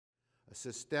A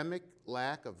systemic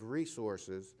lack of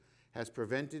resources has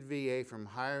prevented VA from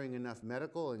hiring enough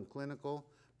medical and clinical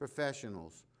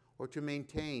professionals or to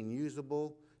maintain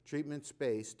usable treatment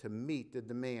space to meet the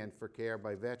demand for care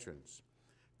by veterans.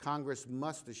 Congress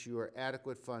must assure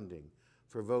adequate funding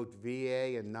for both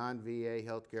VA and non-VA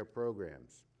healthcare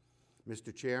programs.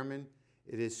 Mr. Chairman,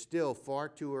 it is still far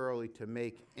too early to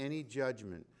make any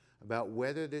judgment about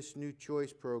whether this new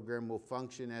choice program will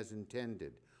function as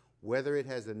intended, whether it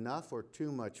has enough or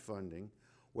too much funding,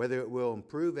 whether it will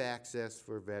improve access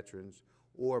for veterans,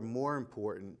 or more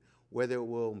important, whether it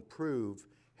will improve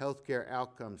healthcare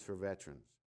outcomes for veterans.